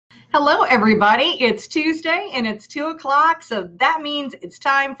Hello, everybody. It's Tuesday and it's 2 o'clock, so that means it's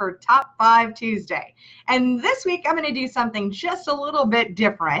time for Top 5 Tuesday. And this week, I'm going to do something just a little bit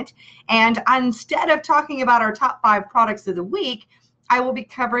different. And instead of talking about our top 5 products of the week, I will be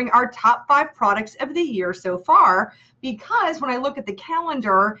covering our top 5 products of the year so far, because when I look at the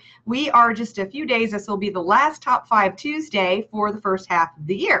calendar, we are just a few days. This will be the last Top 5 Tuesday for the first half of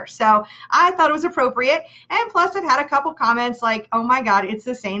the year. So I thought it was appropriate. And plus, I've had a couple comments like, oh my God, it's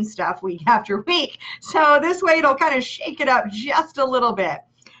the same stuff week after week. So this way, it'll kind of shake it up just a little bit.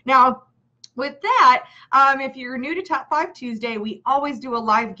 Now, with that, if you're new to Top 5 Tuesday, we always do a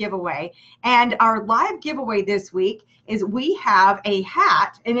live giveaway. And our live giveaway this week is we have a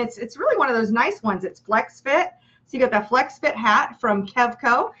hat, and it's really one of those nice ones. It's Flex Fit. So you got that Flex Fit hat from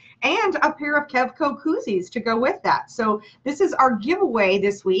Kevco and a pair of Kevco koozies to go with that. So this is our giveaway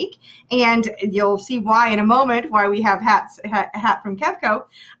this week, and you'll see why in a moment, why we have a hat from Kevco.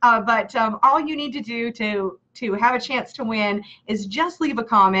 But all you need to do to have a chance to win is just leave a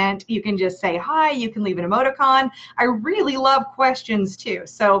comment. You can just say hi, you can leave an emoticon. I really love questions too.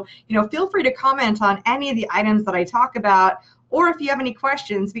 So, feel free to comment on any of the items that I talk about, or if you have any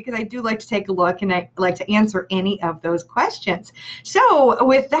questions, because I do like to take a look and I like to answer any of those questions. So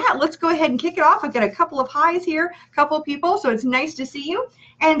with that, let's go ahead and kick it off. I've got a couple of highs here, a couple of people, so it's nice to see you.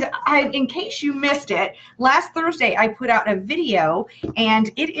 And in case you missed it, last Thursday I put out a video,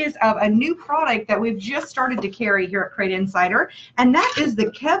 and it is of a new product that we've just started to carry here at Crate Insider, and that is the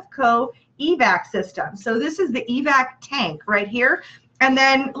Kevco evac system. So this is the evac tank right here. And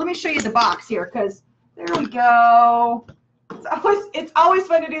then let me show you the box here, because there we go. It's always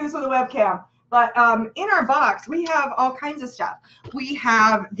fun to do this with a webcam. But in our box, we have all kinds of stuff. We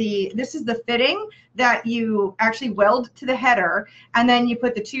have this is the fitting that you actually weld to the header, and then you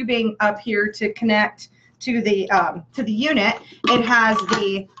put the tubing up here to connect to the unit. It has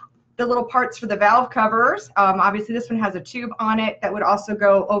the little parts for the valve covers. Obviously, this one has a tube on it that would also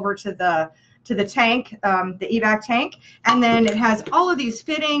go over to the tank, the evac tank, and then it has all of these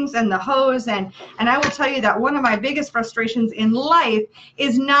fittings and the hose, and I will tell you that one of my biggest frustrations in life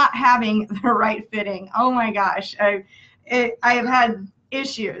is not having the right fitting. Oh my gosh, I have had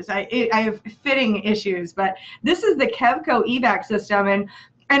issues. I have fitting issues, but this is the Kevco evac system,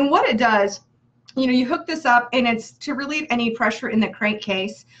 and what it does, you hook this up, and it's to relieve any pressure in the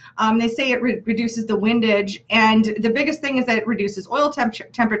crankcase. They say it reduces the windage, and the biggest thing is that it reduces oil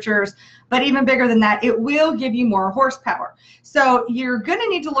temperatures, but even bigger than that, it will give you more horsepower. So you're going to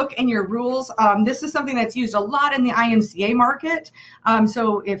need to look in your rules. This is something that's used a lot in the IMCA market,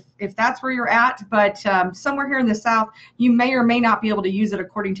 so if that's where you're at, but somewhere here in the South, you may or may not be able to use it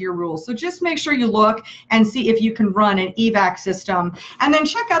according to your rules. So just make sure you look and see if you can run an evac system, and then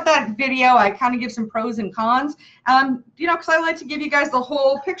check out that video. I kind of give some pros and cons, because I like to give you guys the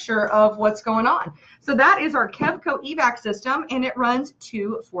whole picture of what's going on. So that is our Kevco evac system, and it runs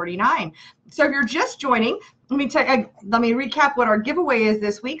 $249. So if you're just joining, let me recap what our giveaway is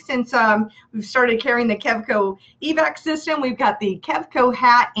this week. Since we've started carrying the Kevco evac system, we've got the Kevco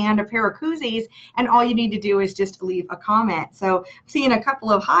hat and a pair of koozies, and all you need to do is just leave a comment. So seeing a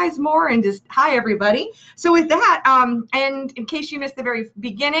couple of highs more, and just hi everybody. So with that, and in case you missed the very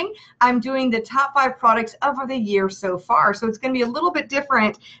beginning, I'm doing the top 5 products of the year so far. So it's going to be a little bit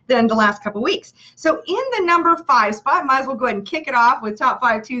different than the last couple weeks. So in the number 5 spot, might as well go ahead and kick it off with Top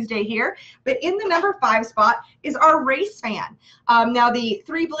 5 Tuesday here. But in the number 5 spot is our race fan. Now the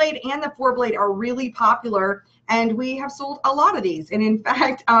 3-blade and the 4-blade are really popular, and we have sold a lot of these. And in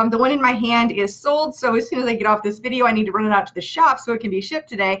fact, the one in my hand is sold, so as soon as I get off this video, I need to run it out to the shop so it can be shipped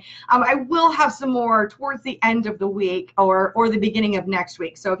today. I will have some more towards the end of the week or the beginning of next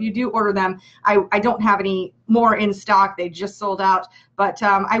week. So if you do order them, I don't have any more in stock. They just sold out, but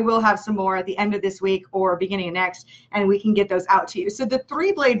I will have some more at the end of this week or beginning of next, and we can get those out to you. So the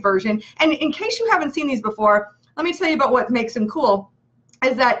 3-blade version, and in case you haven't seen these before, let me tell you about what makes them cool,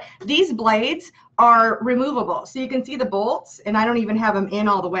 is that these blades are removable. So you can see the bolts, and I don't even have them in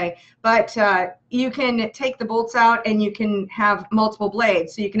all the way, but you can take the bolts out and you can have multiple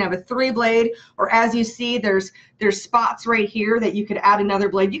blades. So you can have a 3-blade, or as you see, there's spots right here that you could add another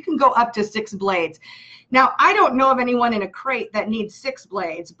blade. You can go up to 6 blades. Now, I don't know of anyone in a crate that needs 6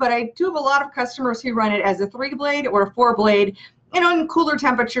 blades, but I do have a lot of customers who run it as a 3-blade or a 4-blade, in cooler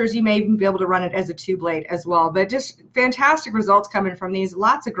temperatures, you may even be able to run it as a 2-blade as well. But just fantastic results coming from these.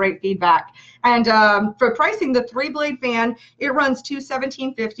 Lots of great feedback. And for pricing, the 3-blade fan, it runs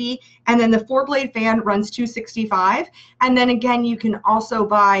 $217.50, and then the 4-blade fan runs $265. And then again, you can also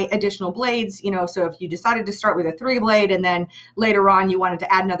buy additional blades. So if you decided to start with a 3-blade and then later on you wanted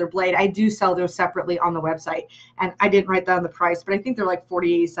to add another blade, I do sell those separately on the website. And I didn't write down the price, but I think they're like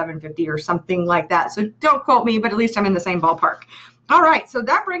 $47.50 or something like that. So don't quote me, but at least I'm in the same ballpark. All right, so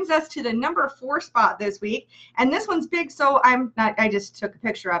that brings us to the number 4 spot this week, and this one's big, so I just took a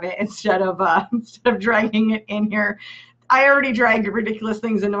picture of it instead of dragging it in here. I already drag ridiculous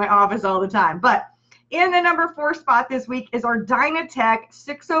things into my office all the time, but in the number 4 spot this week is our Dynatech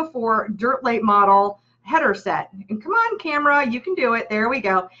 604 dirt late model header set. And come on, camera, you can do it. There we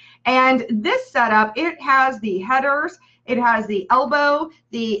go. And this setup, it has the headers, it has the elbow,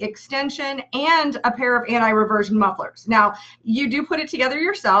 the extension, and a pair of anti-reversion mufflers. Now, you do put it together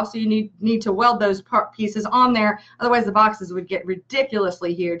yourself, so you need to weld those pieces on there. Otherwise, the boxes would get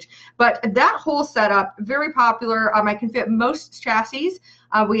ridiculously huge. But that whole setup, very popular. I can fit most chassis.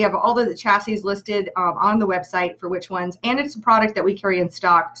 We have all the chassis listed on the website for which ones, and it's a product that we carry in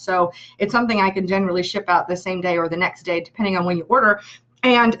stock. So it's something I can generally ship out the same day or the next day, depending on when you order.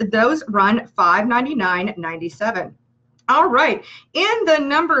 And those run $599.97. All right, in the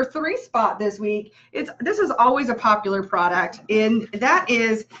number 3 spot this week, this is always a popular product, and that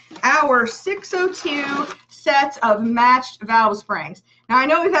is our 602 sets of matched valve springs. Now, I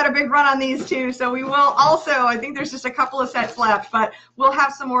know we've had a big run on these too, so we will also, I think there's just a couple of sets left, but we'll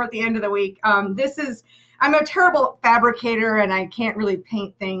have some more at the end of the week. I'm a terrible fabricator, and I can't really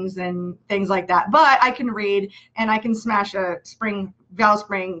paint things and things like that, but I can read, and I can smash a valve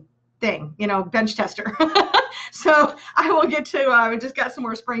spring thing, bench tester. So I will get to, we just got some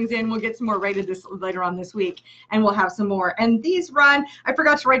more springs in. We'll get some more rated later on this week, and we'll have some more. And these run, I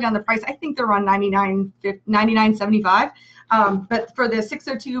forgot to write down the price. I think they're on $99.75. But for the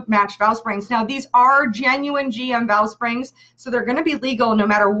 602 matched valve springs, now these are genuine GM valve springs, so they're going to be legal no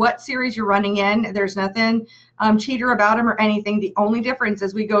matter what series you're running in. There's nothing cheater about them or anything. The only difference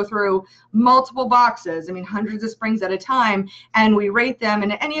is we go through multiple boxes, hundreds of springs at a time, and we rate them,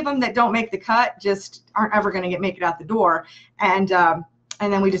 and any of them that don't make the cut just aren't ever going to make it out the door. And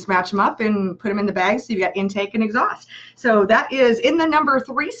then we just match them up and put them in the bag, so you've got intake and exhaust. So that is in the number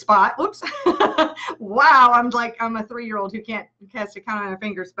 3 spot. Oops. Wow, I'm a 3-year-old who has to count on her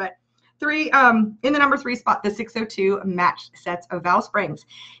fingers, but in the number 3 spot, the 602 matched sets of valve springs.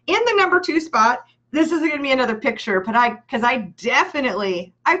 In the number 2 spot, this is going to be another picture, but because I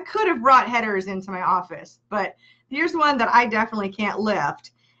could have brought headers into my office, but here's one that I definitely can't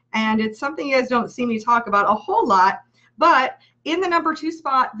lift. And it's something you guys don't see me talk about a whole lot, but in the number 2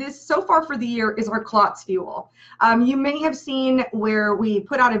 spot, this so far for the year is our Klotz fuel. You may have seen where we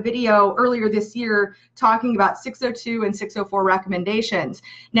put out a video earlier this year talking about 602 and 604 recommendations.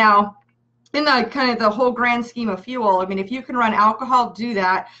 Now, in the kind of the whole grand scheme of fuel, if you can run alcohol, do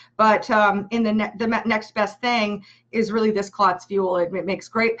that. But in the next best thing is really this Klotz fuel. It makes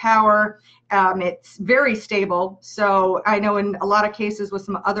great power. It's very stable. So I know in a lot of cases with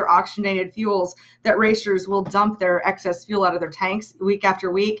some other oxygenated fuels that racers will dump their excess fuel out of their tanks week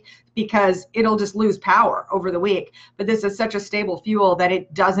after week because it'll just lose power over the week. But this is such a stable fuel that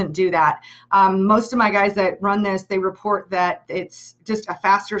it doesn't do that. Most of my guys that run this, they report that it's just a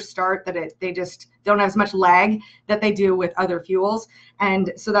faster start, that they just don't have as much lag that they do with other fuels.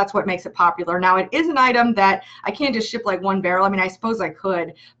 And so that's what makes it popular. Now, it is an item that I can't just ship like one barrel. I suppose I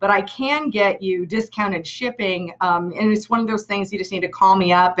could, but I can get you discounted shipping. And it's one of those things you just need to call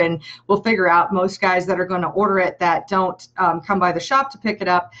me up and we'll figure out. Most guys that are going to order it that don't come by the shop to pick it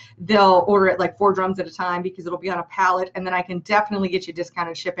up, they'll order it like 4 drums at a time because it'll be on a pallet. And then I can definitely get you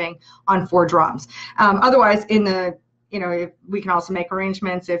discounted shipping on 4 drums. Otherwise, we can also make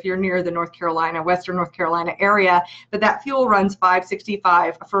arrangements if you're near the Western North Carolina area, but that fuel runs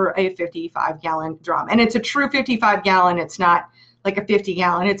 $5.65 for a 55-gallon drum. And it's a true 55-gallon. It's not like a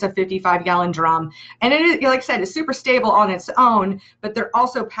 50-gallon. It's a 55-gallon drum. And it is, like I said, it's super stable on its own, but they're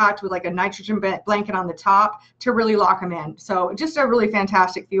also packed with like a nitrogen blanket on the top to really lock them in. So just a really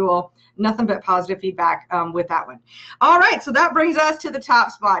fantastic fuel. Nothing but positive feedback with that one. All right, so that brings us to the top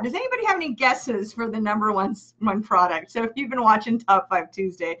spot. Does anybody have any guesses for the number one product? So if you've been watching Top 5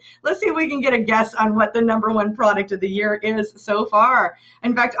 Tuesday, let's see if we can get a guess on what the number 1 product of the year is so far.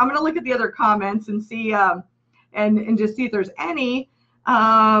 In fact, I'm going to look at the other comments and see and just see if there's any.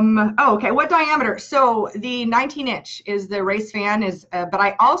 Okay, what diameter? So the 19-inch is the race fan, but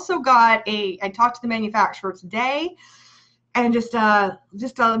I also got I talked to the manufacturer today. and just gonna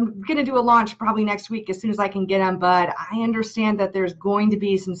do a launch probably next week as soon as I can get them. But I understand that there's going to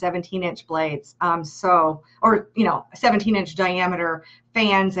be some 17-inch blades, or 17-inch diameter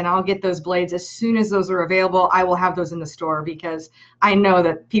fans, and I'll get those blades as soon as those are available. I will have those in the store because I know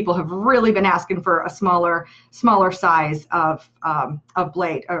that people have really been asking for a smaller size of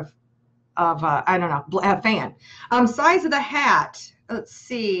blade fan. Size of the hat. Let's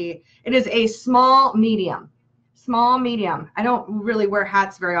see. It is a small medium. Small medium. I don't really wear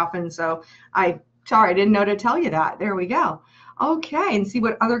hats very often, so I didn't know to tell you that. There we go. Okay, and see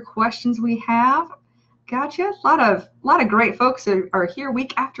what other questions we have. Gotcha. A lot of great folks are here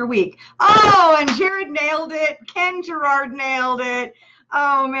week after week. Oh, and Jared nailed it. Ken Gerard nailed it.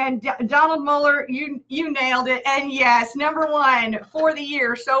 Oh man, Donald Muller, you nailed it. And yes, #1 for the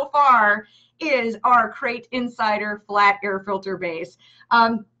year so far is our Crate Insider flat air filter base.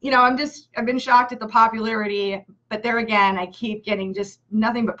 I've been shocked at the popularity, but there again, I keep getting just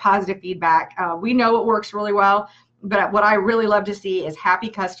nothing but positive feedback. We know it works really well, but what I really love to see is happy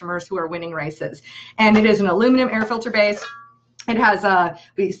customers who are winning races. And it is an aluminum air filter base. It has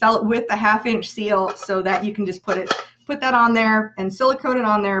we sell it with the 1/2-inch seal so that you can just put that on there and silicone it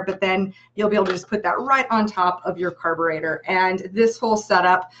on there, but then you'll be able to just put that right on top of your carburetor. And this whole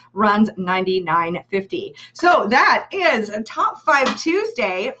setup runs $99.50. So that is a Top 5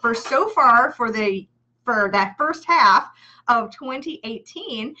 Tuesday for so far for that first half of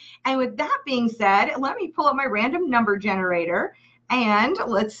 2018. And with that being said, let me pull up my random number generator. And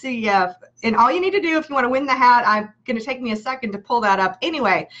let's see, and all you need to do if you want to win the hat, I'm going to take me a second to pull that up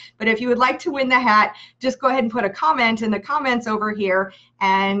anyway, but if you would like to win the hat, just go ahead and put a comment in the comments over here,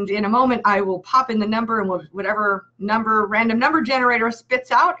 and in a moment I will pop in the number, and whatever random number generator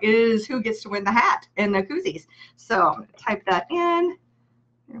spits out is who gets to win the hat and the koozies. So I'm going to type that in.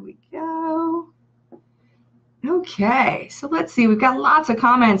 There we go. Okay, so let's see. We've got lots of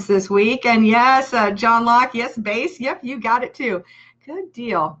comments this week. And yes, John Locke, yes, base. Yep, you got it too. Good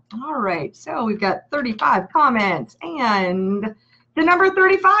deal. All right, so we've got 35 comments. And the number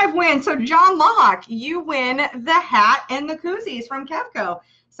 35 wins. So John Locke, you win the hat and the koozies from Kevco.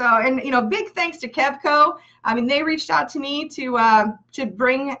 So, and big thanks to Kevco. I mean, they reached out to me to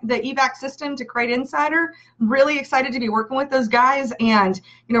bring the evac system to Crate Insider. Really excited to be working with those guys, and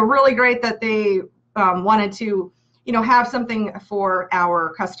really great that they wanted to have something for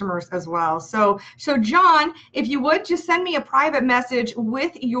our customers as well. So John, if you would just send me a private message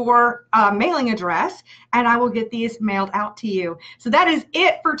with your mailing address, and I will get these mailed out to you. So that is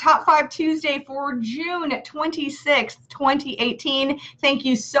it for Top 5 Tuesday for June 26th, 2018. Thank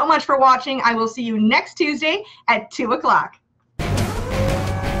you so much for watching. I will see you next Tuesday at 2 o'clock.